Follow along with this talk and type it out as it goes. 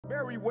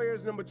Barry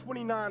wears number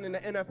 29 in the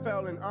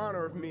NFL in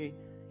honor of me,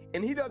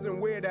 and he doesn't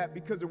wear that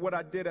because of what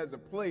I did as a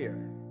player.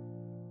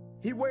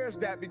 He wears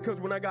that because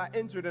when I got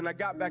injured and I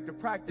got back to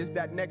practice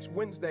that next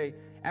Wednesday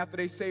after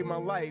they saved my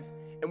life,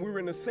 and we were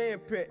in the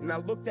sand pit, and I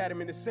looked at him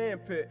in the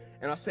sand pit,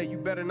 and I said, "You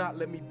better not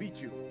let me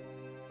beat you."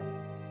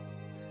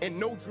 And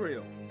no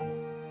drill.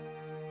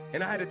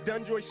 And I had a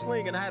Dunjoy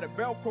sling, and I had a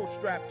Velcro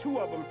strap, 2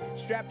 of them,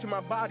 strapped to my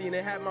body, and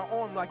it had my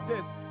arm like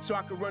this so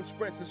I could run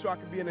sprints and so I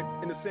could be in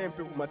the sand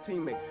pit with my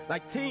teammate.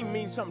 Like, team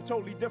means something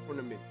totally different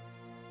to me.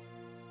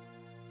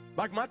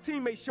 Like, my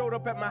teammates showed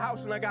up at my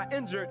house when I got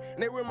injured,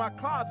 and they were in my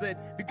closet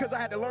because I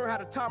had to learn how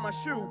to tie my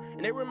shoe,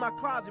 and they were in my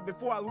closet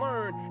before I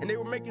learned, and they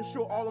were making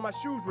sure all of my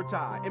shoes were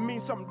tied. It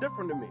means something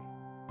different to me.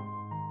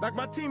 Like,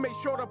 my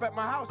teammates showed up at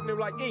my house, and they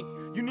were like, "Ink,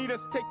 you need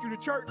us to take you to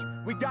church?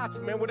 We got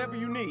you, man, whatever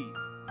you need."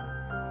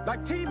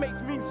 Like,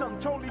 teammates mean something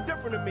totally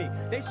different to me.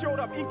 They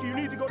showed up, "Inky, you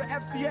need to go to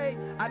FCA.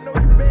 I know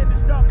you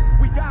bandaged up.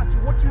 We got you.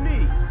 What you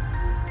need?"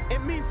 It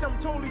means something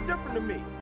totally different to me.